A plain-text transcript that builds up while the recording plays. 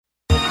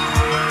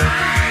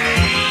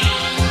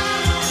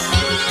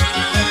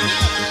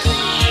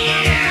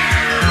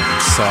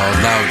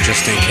out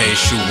just in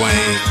case you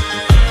ain't.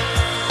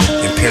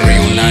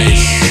 Imperial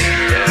nice.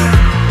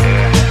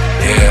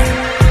 Yeah.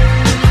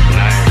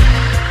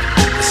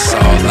 It's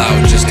all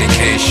out just in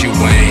case you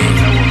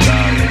ain't.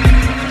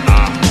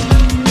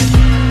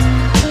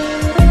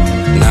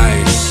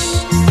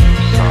 Nice.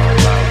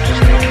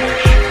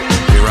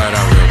 Be right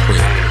out real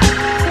quick.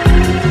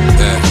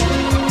 Yeah.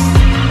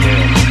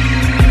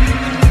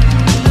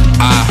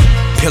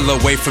 Peel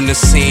away from the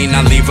scene,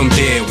 I leave them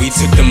dead. We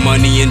took the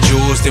money and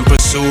jewels, then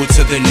pursued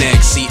to the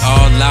next. See,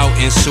 all out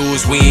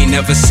ensues, we ain't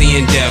never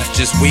seeing death.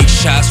 Just weak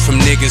shots from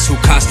niggas who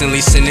constantly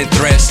sending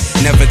threats.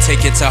 Never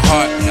take it to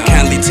heart,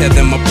 kindly tear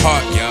them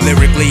apart.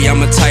 Lyrically,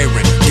 I'm a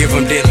tyrant, give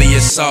them deadly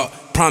assault.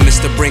 Promise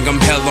to bring them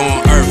hell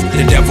on earth.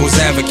 The devil's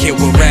advocate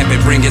will rap it,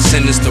 bringing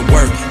sinners to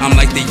work. I'm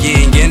like the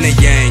yin and the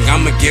yang,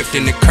 I'm a gift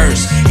and a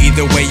curse.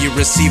 Either way you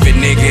receive it,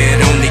 nigga, it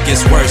only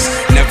gets worse.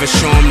 Never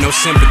show them no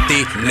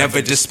sympathy,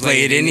 never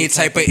displayed any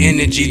type of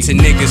energy to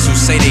niggas who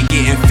say they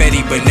getting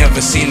fetty but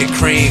never seen the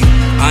cream.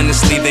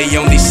 Honestly, they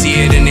only see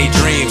it in their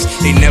dreams.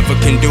 They never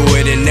can do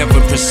it and never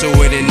pursue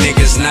it. And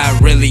niggas not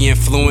really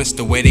influenced.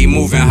 The way they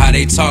move and how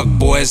they talk,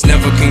 boy, it's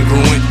never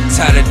congruent.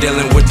 Tired of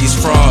dealing with these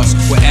frauds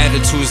with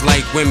attitudes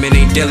like women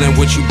ain't dealing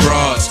with you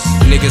broads.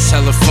 Niggas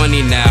hella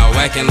funny now,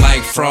 acting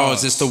like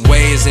frauds. It's the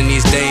ways in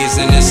these days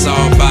and it's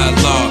all by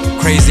law.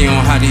 Crazy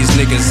on how these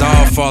niggas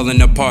all falling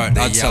apart.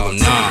 I tell them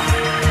nah.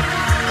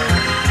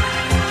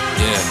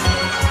 Yeah.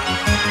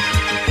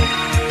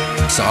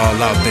 It's an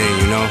all out thing,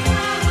 you know.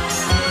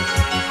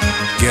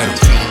 Get 'em.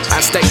 I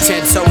stay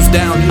 10 toes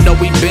down, you know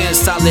we been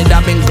solid.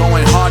 I've been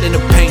going hard in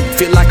the paint,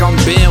 feel like I'm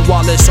Ben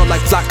Wallace or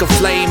like Flock of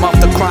Flame off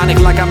the Chronic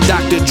like I'm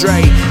Dr.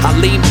 Dre. I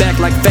lean back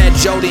like Fat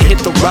Joe to hit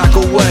the rock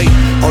away.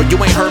 Oh, you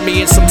ain't heard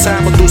me in some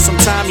time, but through some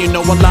time you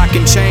know a lot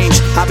can change.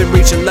 I've been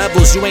reaching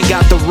levels, you ain't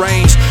got the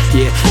range.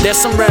 Yeah,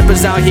 there's some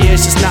rappers out here,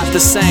 it's just not the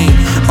same.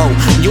 Oh,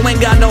 you ain't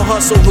got no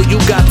hustle, who you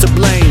got to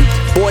blame?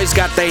 Boys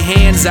got their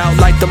hands out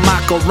like the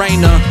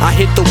Macarena. I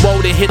hit the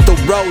road and hit the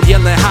road,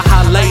 yelling ha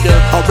ha later.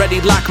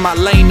 Already locked my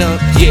lane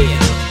up, yeah.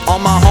 All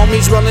my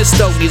homies rolling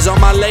stogies, all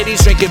my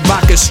ladies drinking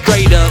vodka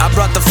straight up. I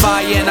brought the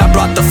fire and I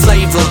brought the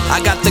flavor. I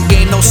got the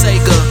game, no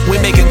Sega. We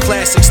making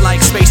classics like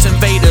Space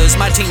Invaders.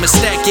 My team is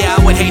stacked, yeah,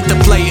 I would hate the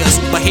players,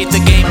 but hate the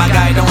game, my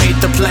guy don't hate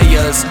the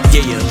players.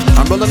 Yeah,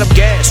 I'm rolling up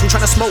gas, who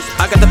tryna smoke?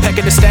 I got the pack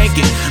and the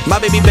stankin'.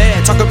 My baby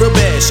bad, talking real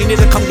bad, she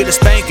need to come get a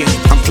spanking.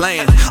 I'm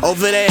playing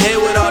over that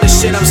head with all this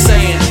shit I'm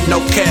saying.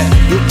 No cap,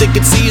 you think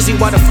it's easy,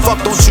 why the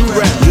fuck don't you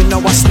rap? You know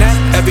I snap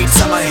every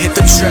time I hit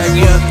the track,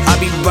 yeah. I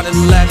be running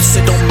laps,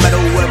 it don't matter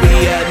where we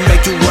at.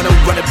 Make you wanna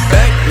run it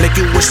back, make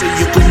you wish that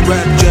you could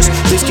rap. Just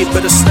please keep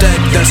it a stack,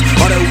 that's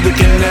all that we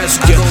can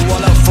ask. Yeah. I go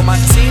all out for my